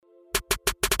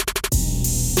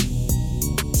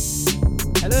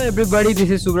Hello, everybody. This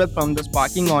is Subrat from the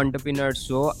Sparking Entrepreneur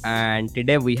Show, and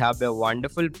today we have a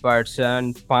wonderful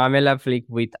person, Pamela Plick,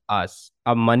 with us.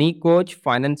 A money coach,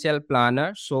 financial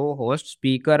planner, show host,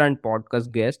 speaker, and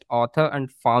podcast guest, author,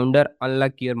 and founder.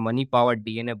 Unlock your money power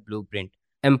DNA blueprint,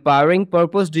 empowering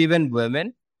purpose-driven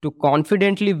women to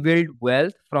confidently build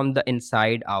wealth from the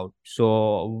inside out.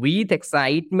 So, with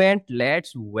excitement,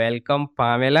 let's welcome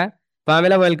Pamela.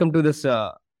 Pamela, welcome to the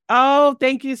show. Oh,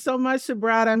 thank you so much,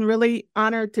 Subrat. I'm really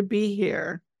honored to be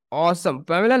here. Awesome.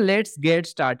 Pamela, let's get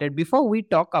started. Before we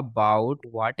talk about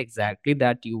what exactly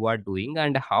that you are doing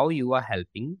and how you are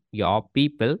helping your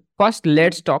people, first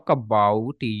let's talk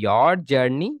about your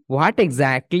journey. What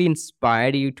exactly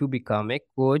inspired you to become a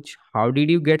coach? How did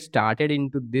you get started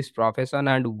into this profession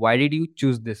and why did you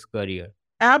choose this career?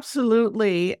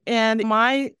 Absolutely. And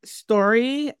my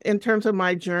story, in terms of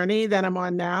my journey that I'm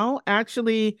on now,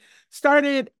 actually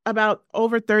started about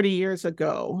over 30 years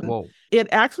ago. Whoa. It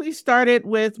actually started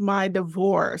with my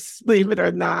divorce, believe it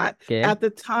or not. Okay. At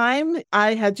the time,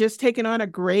 I had just taken on a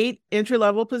great entry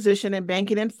level position in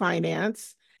banking and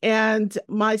finance. And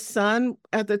my son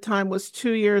at the time was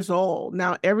 2 years old.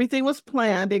 Now, everything was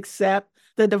planned except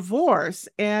the divorce.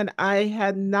 And I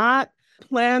had not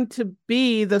planned to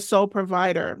be the sole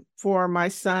provider for my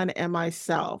son and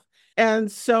myself.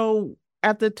 And so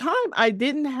at the time, I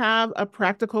didn't have a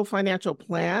practical financial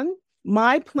plan.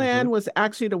 My Mm-hmm. plan was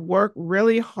actually to work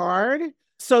really hard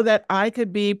so that I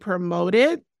could be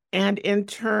promoted. And in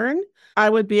turn,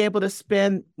 I would be able to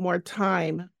spend more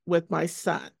time with my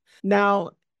son.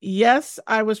 Now, yes,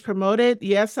 I was promoted.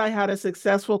 Yes, I had a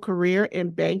successful career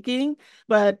in banking,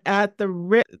 but at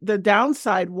the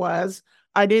downside was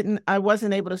I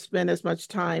wasn't able to spend as much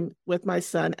time with my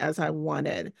son as I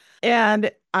wanted. And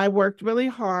I worked really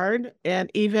hard and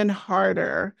even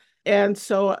harder. And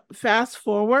so fast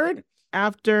forward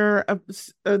after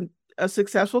a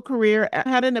successful career, I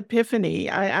had an epiphany.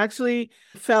 I actually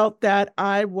felt that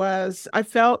I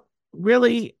felt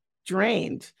really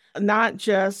drained, not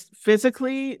just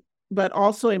physically, but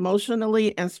also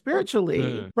emotionally and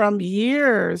spiritually from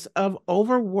years of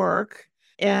overwork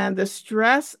and the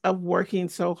stress of working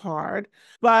so hard.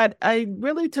 But I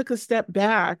really took a step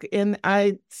back and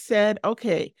I said,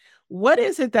 okay, what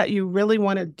is it that you really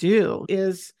want to do?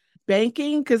 Is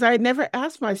banking? Because I had never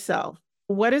asked myself,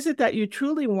 what is it that you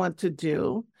truly want to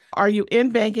do? Are you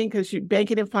in banking because you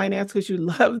banking and finance because you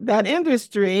love that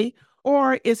industry?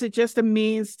 Or is it just a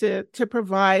means to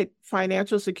provide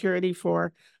financial security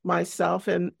for myself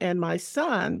and my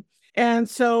son? And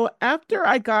so after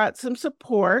I got some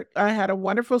support, I had a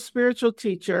wonderful spiritual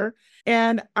teacher,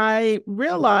 and I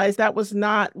realized that was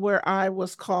not where I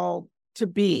was called to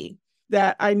be.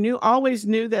 That always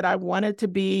knew that I wanted to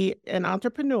be an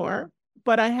entrepreneur,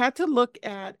 but I had to look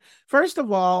at, first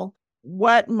of all,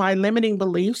 what my limiting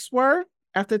beliefs were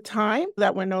at the time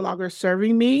that were no longer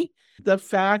serving me, the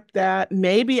fact that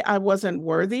maybe I wasn't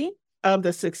worthy of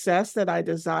the success that I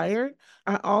desired.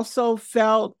 I also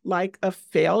felt like a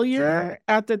failure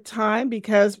at the time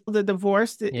because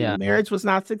the Yeah. marriage was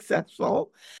not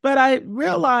successful. But I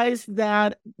realized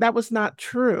that that was not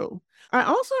true. I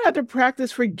also had to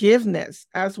practice forgiveness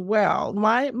as well.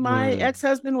 My Hmm.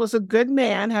 ex-husband was a good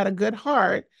man, had a good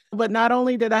heart, but not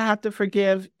only did I have to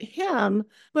forgive him,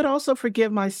 but also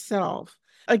forgive myself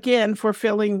again for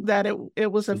feeling that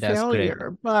it was a That's great.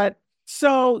 failure. But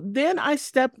so then I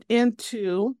stepped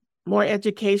into more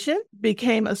education,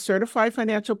 became a certified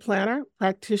financial planner,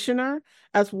 practitioner,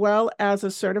 as well as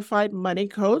a certified money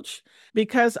coach,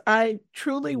 because I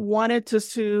truly wanted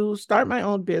to start my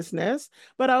own business,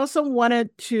 but I also wanted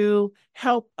to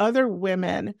help other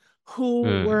women who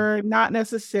Hmm. were not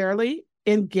necessarily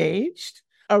engaged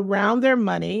around their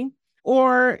money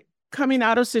or coming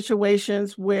out of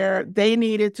situations where they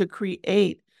needed to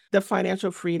create the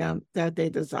financial freedom that they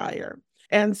desire.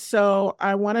 And so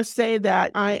I want to say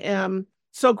that I am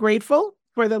so grateful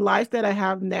for the life that I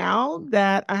have now,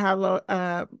 that I have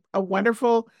a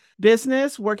wonderful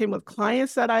business working with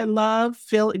clients that I love,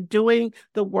 doing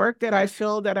the work that I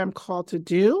feel that I'm called to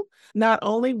do, not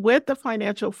only with the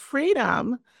financial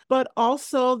freedom, but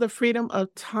also the freedom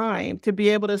of time to be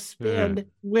able to spend Hmm.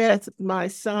 with my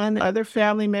son, other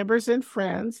family members, and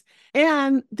friends,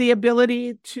 and the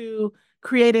ability to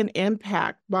create an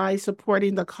impact by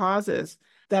supporting the causes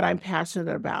that I'm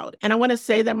passionate about. And I want to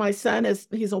say that my son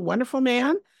he's a wonderful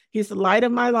man. He's the light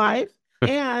of my life.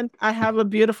 And I have a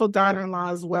beautiful daughter in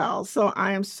law as well. So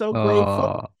I am so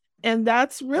grateful. Oh. And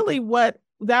that's really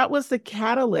that was the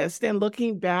catalyst. And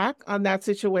looking back on that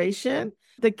situation,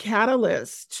 the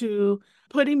catalyst to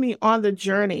putting me on the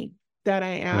journey that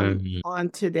I am Mhm. on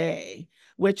today,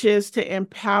 which is to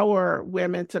empower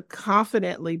women to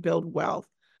confidently build wealth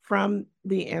from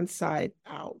the inside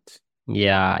out.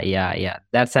 Yeah.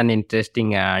 That's an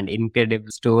interesting and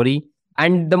incredible story.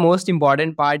 And the most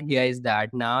important part here is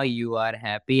that now you are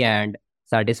happy and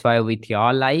satisfied with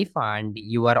your life, and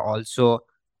you are also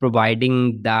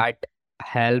providing that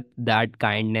help, that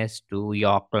kindness to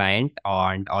your client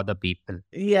and other people.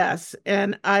 Yes,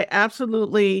 and I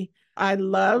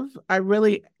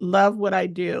really love what I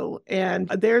do. And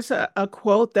there's a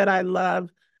quote that I love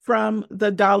from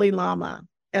the Dalai Lama.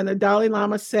 And the Dalai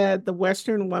Lama said, "The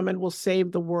Western woman will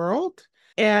save the world."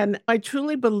 And I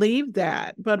truly believe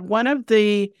that. But one of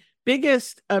the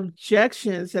biggest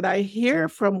objections that I hear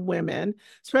from women,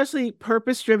 especially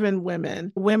purpose driven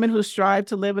women, women who strive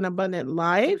to live an abundant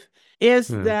life, is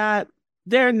Hmm. that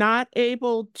they're not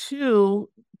able to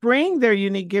bring their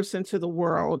unique gifts into the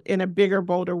world in a bigger,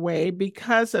 bolder way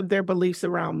because of their beliefs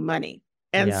around money.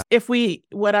 And Yeah.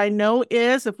 what I know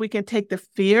is if we can take the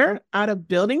fear out of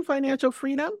building financial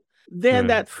freedom, then Hmm.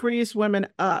 that frees women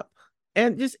up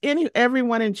and just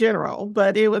everyone in general.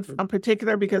 But it was in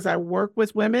particular because I work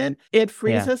with women, it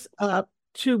frees Yeah. us up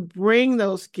to bring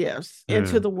those gifts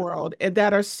into Hmm. the world and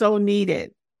that are so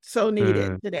needed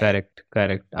today.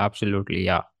 Correct. Absolutely.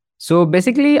 Yeah. So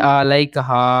basically, like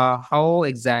how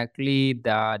exactly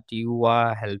that you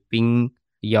are helping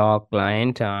your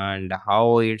client and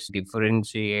how it's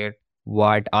differentiate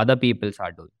what other peoples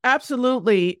are doing.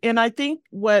 Absolutely. And I think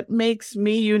what makes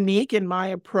me unique in my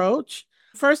approach,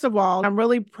 first of all, I'm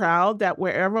really proud that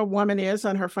wherever a woman is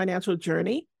on her financial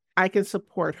journey, I can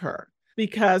support her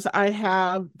because I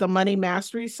have the money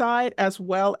mastery side as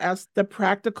well as the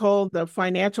practical, the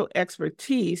financial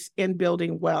expertise in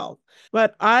building wealth.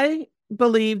 But I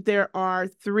believe there are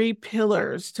three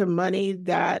pillars to money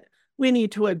that we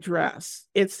need to address.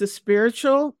 It's the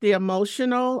spiritual, the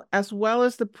emotional, as well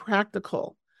as the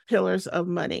practical pillars of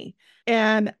money.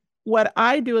 And what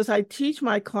I do is I teach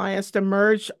my clients to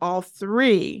merge all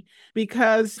three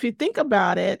because if you think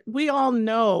about it, we all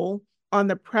know on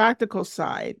the practical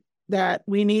side that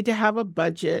we need to have a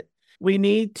budget. We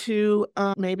need to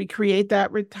maybe create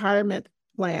that retirement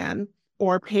plan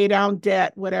or pay down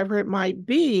debt, whatever it might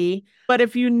be. But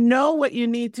if you know what you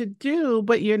need to do,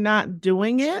 but you're not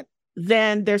doing it,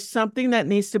 then there's something that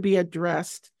needs to be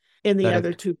addressed in the other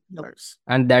Correct. two pillars.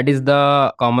 And that is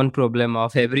the common problem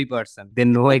of every person. They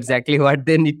know exactly what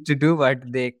they need to do, but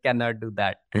they cannot do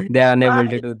that. They are unable to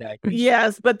Right. do that.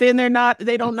 Yes, but then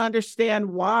they don't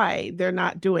understand why they're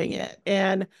not doing it.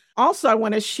 And also, I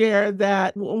want to share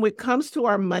that when it comes to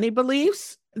our money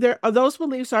beliefs, those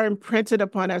beliefs are imprinted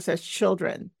upon us as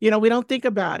children. We don't think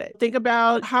about it. Think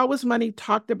about how was money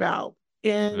talked about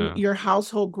in Mm. your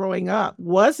household growing up?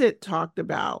 Was it talked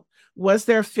about? Was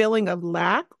there a feeling of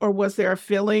lack or was there a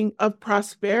feeling of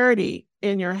prosperity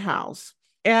in your house?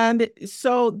 And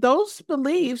so those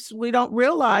beliefs we don't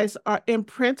realize are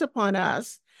imprint upon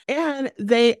us and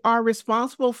they are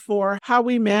responsible for how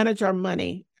we manage our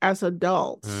money as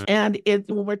adults. Mm. And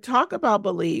when we talk about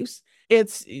beliefs,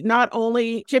 it's not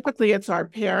only typically it's our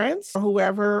parents or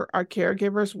whoever our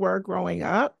caregivers were growing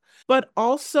up, but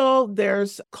also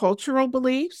there's cultural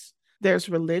beliefs, there's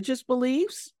religious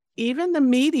beliefs, even the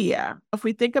media. If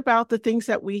we think about the things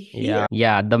that we hear.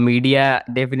 Yeah, the media,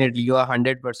 definitely, you are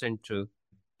 100% true.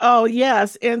 Oh,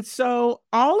 yes. And so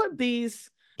all of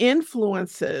these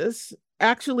influences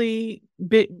actually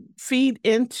feed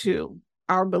into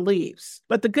our beliefs.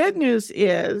 But the good news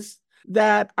is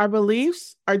that our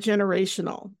beliefs are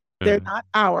generational, they're Mm. not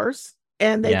ours,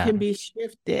 and they Yeah, can be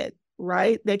shifted,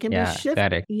 right? They can be yeah, shifted.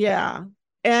 correct. Yeah.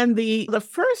 And the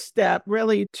first step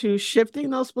really to shifting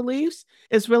those beliefs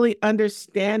is really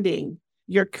understanding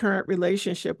your current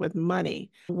relationship with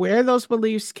money, where those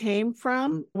beliefs came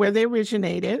from, where they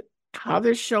originated, how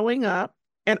they're showing up,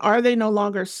 and are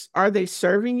they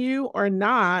serving you or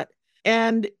not?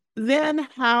 And then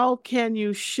how can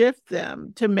you shift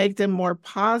them to make them more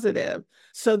positive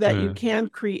so that you Mm. can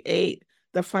create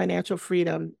the financial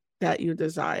freedom that you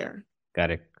desire?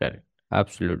 Correct.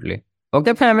 Absolutely.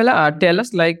 Okay, Pamela, tell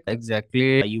us like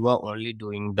exactly you are only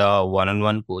doing the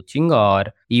one-on-one coaching or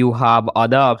you have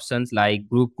other options like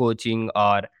group coaching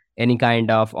or any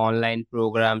kind of online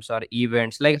programs or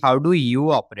events. Like how do you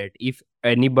operate? If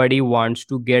anybody wants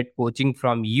to get coaching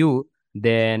from you,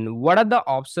 then what are the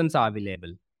options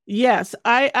available? Yes,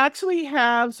 I actually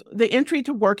have the entry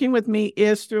to working with me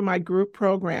is through my group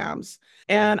programs.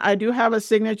 And I do have a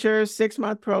signature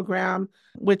 6-month program,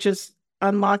 which is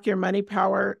Unlock Your Money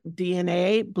Power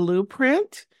DNA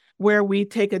Blueprint, where we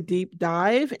take a deep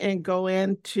dive and go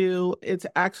into it's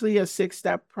actually a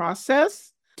 6-step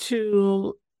process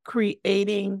to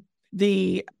creating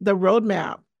the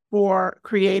roadmap for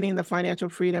creating the financial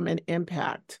freedom and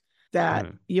impact that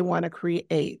you want to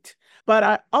create. But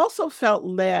I also felt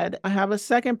led. I have a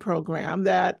second program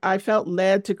that I felt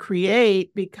led to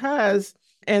create because,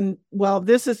 and well,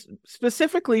 this is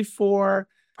specifically for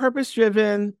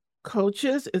purpose-driven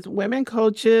coaches, it's women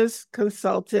coaches,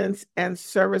 consultants, and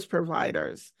service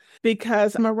providers.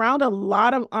 Because I'm around a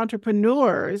lot of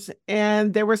entrepreneurs,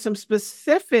 and there were some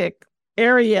specific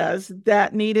areas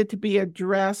that needed to be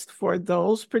addressed for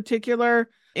those particular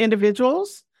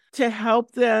individuals to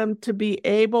help them to be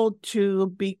able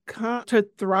to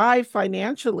thrive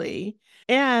financially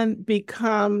and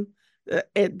become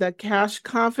the cash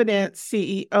confident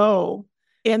CEO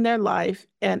in their life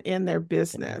and in their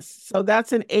business. So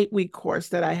that's an 8-week course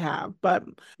that I have, but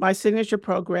my signature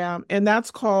program, and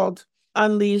that's called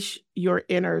Unleash Your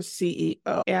Inner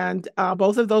CEO. And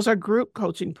both of those are group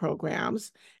coaching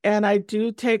programs. And I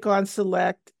do take on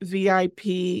select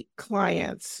VIP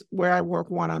clients where I work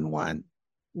one-on-one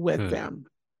with them.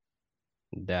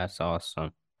 That's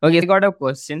awesome. Okay, I got a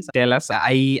question. Tell us.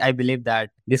 I believe that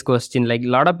this question, like a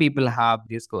lot of people have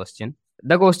this question.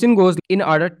 The question goes, in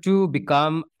order to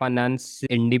become finance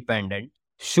independent,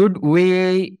 should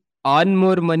we earn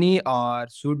more money or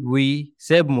should we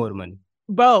save more money?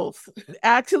 Both.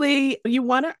 Actually, you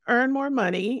want to earn more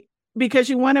money because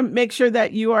you want to make sure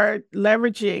that you are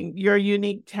leveraging your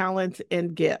unique talents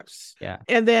and gifts. Yeah.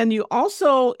 And then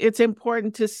it's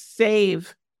important to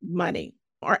save money,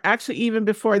 or actually even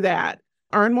before that,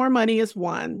 earn more money is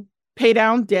one, pay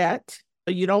down debt.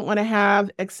 You don't want to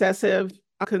have excessive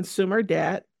consumer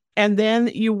debt. And then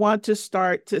you want to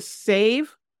start to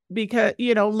save because,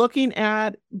 looking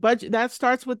at budget, that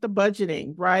starts with the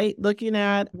budgeting, right? Looking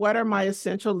at what are my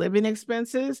essential living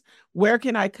expenses? Where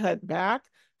can I cut back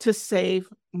to save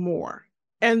more?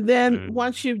 And then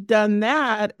once you've done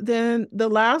that, then the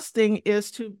last thing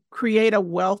is to create a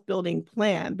wealth building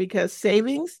plan, because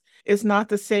savings is not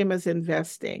the same as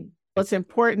investing. It's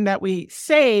important that we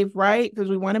save, right? Because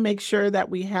we want to make sure that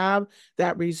we have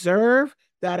that reserve,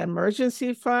 that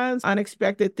emergency funds,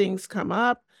 unexpected things come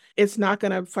up. It's not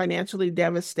going to financially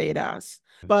devastate us.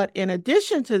 But in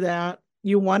addition to that,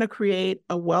 you want to create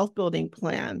a wealth building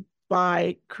plan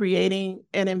by creating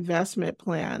an investment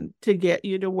plan to get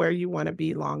you to where you want to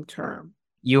be long term.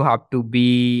 You have to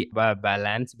be a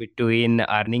balance between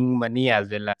earning money as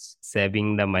well as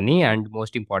saving the money. And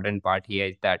most important part here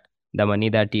is that the money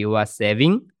that you are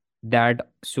saving, that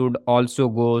should also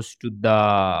goes to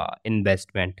the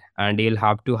investment, and you'll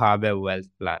have to have a wealth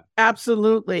plan.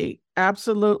 Absolutely.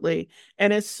 Absolutely.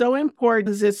 And it's so important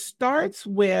because it starts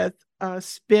with a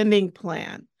spending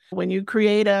plan. When you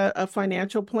create a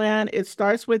financial plan, it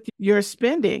starts with your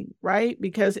spending, right?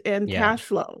 Because cash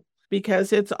flow,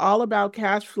 because it's all about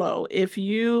cash flow. If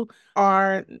you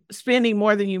are spending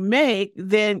more than you make,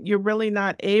 then you're really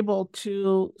not able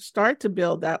to start to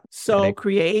build that. So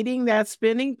creating that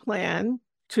spending plan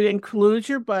to include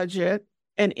your budget.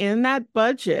 And in that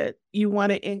budget, you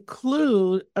want to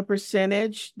include a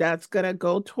percentage that's going to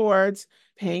go towards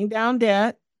paying down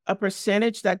debt, a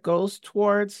percentage that goes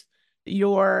towards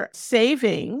your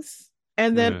savings,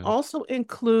 and then also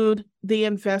include the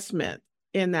investment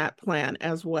in that plan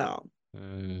as well.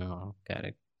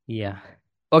 Correct. Yeah.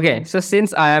 Okay, so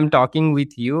since I am talking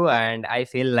with you and I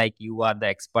feel like you are the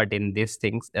expert in these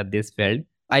things at this field,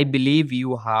 I believe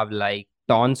you have like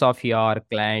tons of your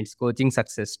clients coaching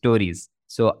success stories.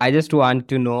 So I just want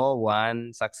to know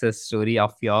one success story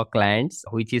of your clients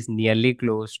which is nearly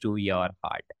close to your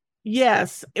heart.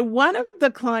 Yes, one of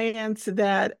the clients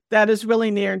that is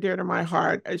really near and dear to my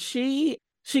heart. She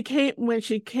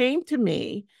came to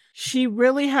me. She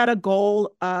really had a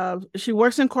goal of. She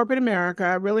works in corporate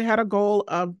America. Really had a goal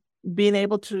of being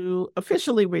able to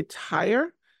officially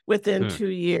retire within 2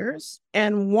 years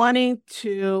and wanting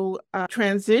to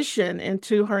transition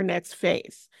into her next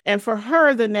phase. And for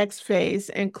her, the next phase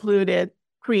included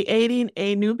creating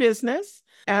a new business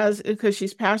because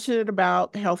she's passionate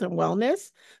about health and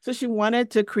wellness. So she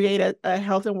wanted to create a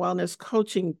health and wellness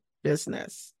coaching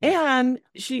business. And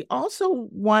she also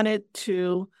wanted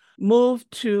to move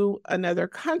to another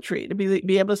country, to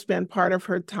be able to spend part of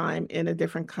her time in a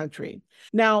different country.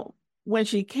 Now, when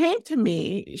she came to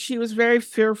me, she was very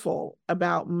fearful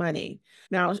about money.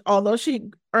 Now, although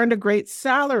she earned a great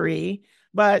salary,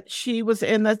 but she was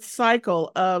in the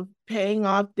cycle of paying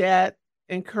off debt,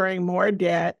 incurring more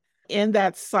debt in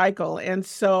that cycle. And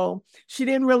so she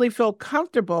didn't really feel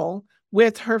comfortable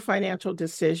with her financial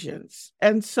decisions.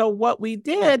 And so what we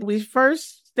did,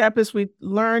 first step is we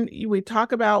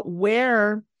talk about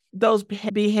where those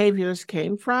behaviors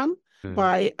came from.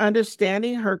 By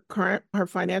understanding her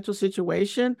financial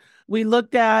situation, we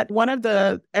looked at one of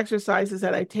the exercises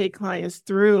that I take clients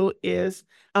through is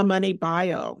a money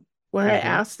bio, where I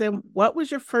ask them, what was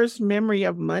your first memory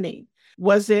of money?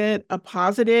 Was it a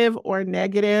positive or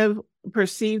negative,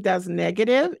 perceived as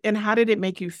negative? And how did it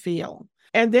make you feel?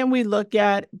 And then we look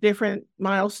at different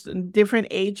milestones, different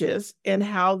ages, and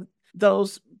how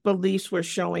those beliefs were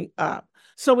showing up.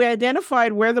 So we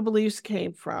identified where the beliefs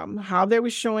came from, how they were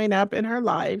showing up in her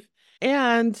life.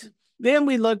 And then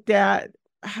we looked at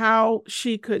how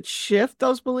she could shift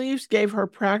those beliefs, gave her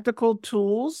practical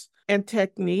tools and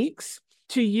techniques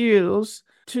to use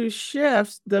to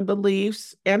shift the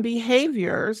beliefs and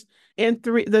behaviors in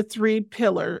the three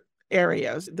pillar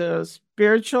areas, the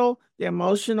spiritual, the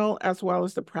emotional, as well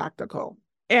as the practical.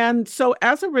 And so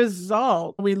as a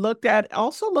result, we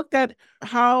also looked at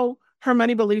how her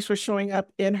money beliefs were showing up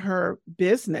in her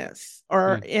business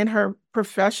or in her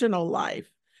professional life.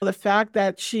 The fact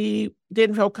that she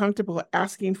didn't feel comfortable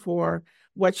asking for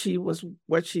what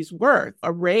she's worth,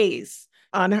 a raise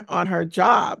on her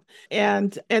job.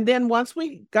 And then once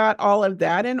we got all of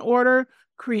that in order,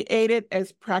 created a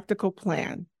practical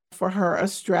plan for her, a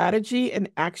strategy and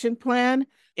action plan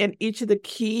in each of the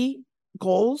key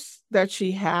goals that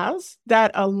she has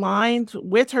that aligns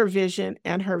with her vision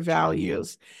and her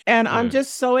values. And I'm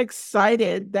just so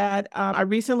excited that I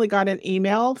recently got an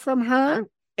email from her,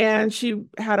 and she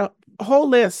had a whole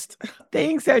list of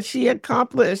things that she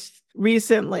accomplished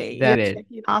recently,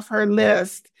 checking off her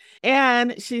list.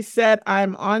 And she said,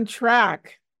 I'm on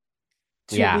track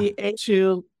to be able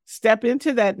to step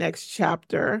into that next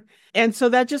chapter. And so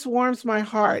that just warms my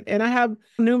heart. And I have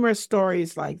numerous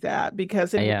stories like that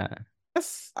because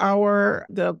that's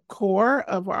the core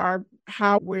of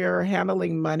how we're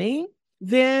handling money.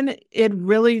 Then it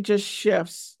really just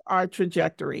shifts our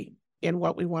trajectory in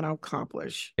what we want to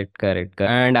accomplish. Correct.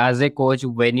 And as a coach,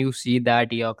 when you see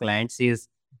that your clients is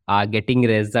getting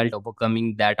result,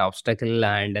 overcoming that obstacle,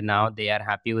 and now they are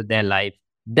happy with their life,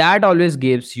 that always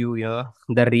gives you,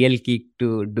 the real kick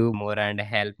to do more and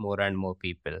help more and more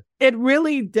people. It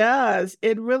really does.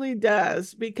 It really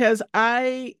does. Because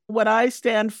what I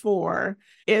stand for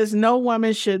is no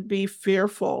woman should be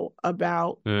fearful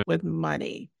about with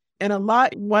money. And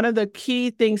one of the key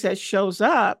things that shows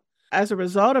up as a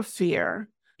result of fear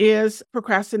is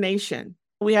procrastination.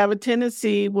 We have a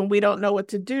tendency when we don't know what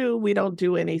to do, we don't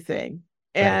do anything.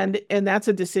 And that's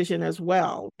a decision as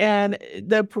well. And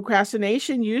the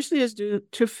procrastination usually is due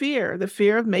to fear, the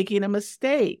fear of making a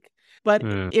mistake. But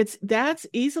that's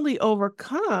easily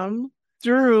overcome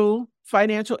through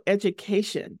financial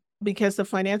education, because the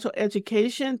financial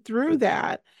education through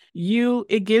that,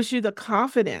 it gives you the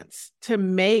confidence to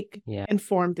make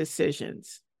informed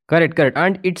decisions. Correct.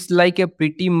 And it's like a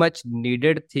pretty much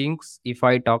needed things if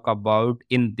I talk about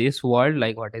in this world,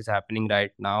 like what is happening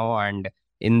right now and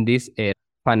in this era.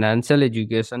 Financial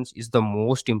education is the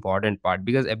most important part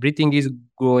because everything is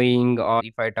growing. Or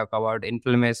if I talk about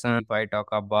inflammation, if I talk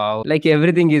about like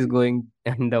everything is going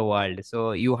in the world.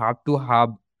 So you have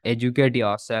to educate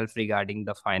yourself regarding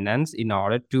the finance in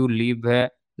order to live a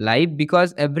life,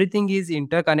 because everything is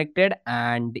interconnected,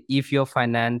 and if your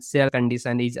financial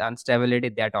condition is instability,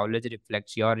 that always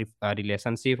reflects your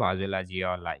relationship as well as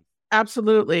your life.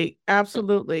 Absolutely.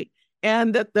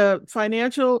 And that the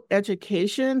financial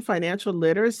education, financial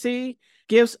literacy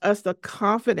gives us the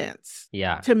confidence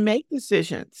to make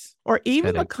decisions, or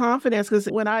even the confidence, because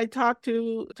when I talk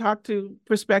to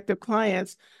prospective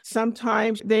clients,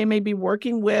 sometimes they may be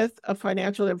working with a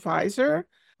financial advisor,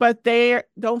 but they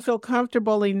don't feel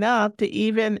comfortable enough to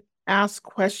even ask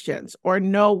questions or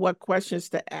know what questions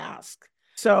to ask.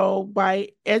 So by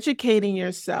educating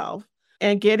yourself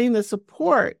and getting the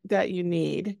support that you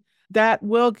need, that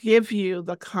will give you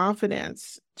the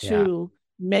confidence to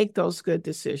make those good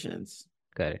decisions.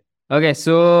 Correct. Okay,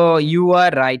 so you are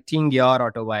writing your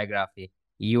autobiography.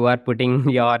 You are putting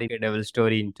your incredible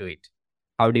story into it.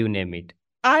 How do you name it?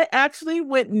 I actually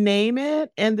would name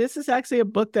it, and this is actually a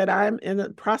book that I'm in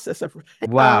the process of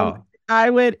writing. Wow.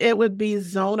 It would be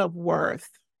Zone of Worth.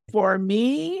 For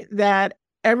me, that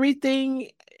everything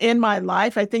in my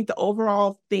life, I think the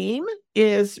overall theme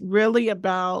is really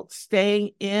about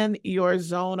staying in your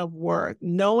zone of worth,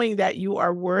 knowing that you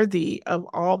are worthy of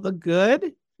all the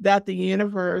good that the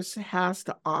universe has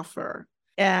to offer.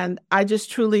 And I just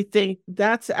truly think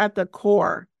that's at the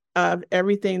core of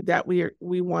everything that we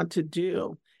want to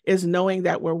do, is knowing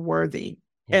that we're worthy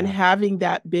and having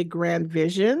that big grand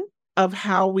vision of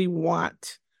how we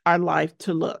want our life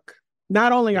to look.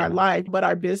 Not only our life, but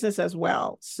our business as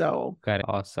well. So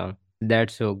awesome.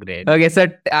 That's so great. Okay, so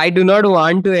I do not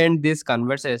want to end this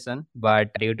conversation,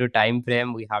 but due to time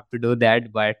frame, we have to do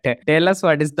that. But tell us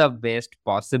what is the best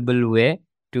possible way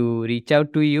to reach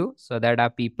out to you so that our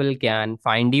people can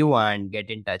find you and get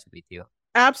in touch with you.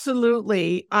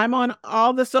 Absolutely. I'm on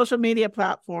all the social media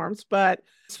platforms, but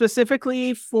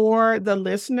specifically for the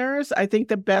listeners, I think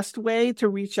the best way to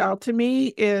reach out to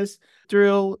me is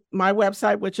through my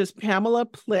website, which is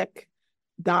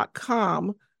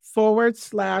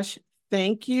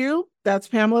pamelaplick.com/thank you. That's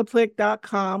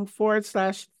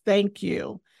pamelaplick.com/thank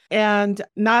you. And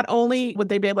not only would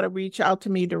they be able to reach out to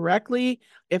me directly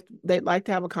if they'd like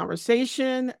to have a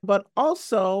conversation, but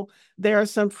also there are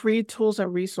some free tools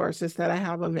and resources that I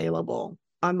have available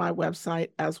on my website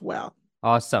as well.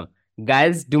 Awesome.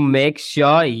 Guys, do make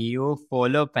sure you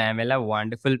follow Pamela,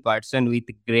 wonderful person with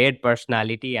great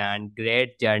personality and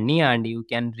great journey, and you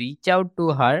can reach out to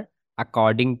her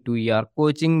according to your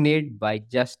coaching need by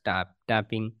just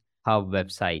tapping her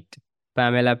website,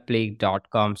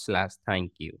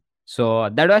 pamelaplick.com/thank you. So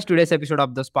that was today's episode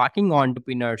of the Sparking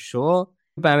Entrepreneur Show.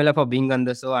 Pamela for being on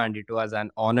the show, and it was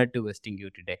an honor to hosting you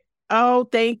today. Oh,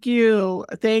 thank you.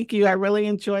 Thank you. I really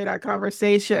enjoyed our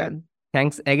conversation.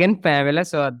 Thanks again, Pamela.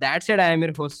 So that's it. I am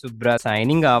your host, Subra,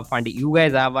 signing off. And you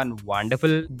guys have a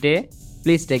wonderful day.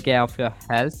 Please take care of your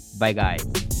health. Bye,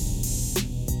 guys.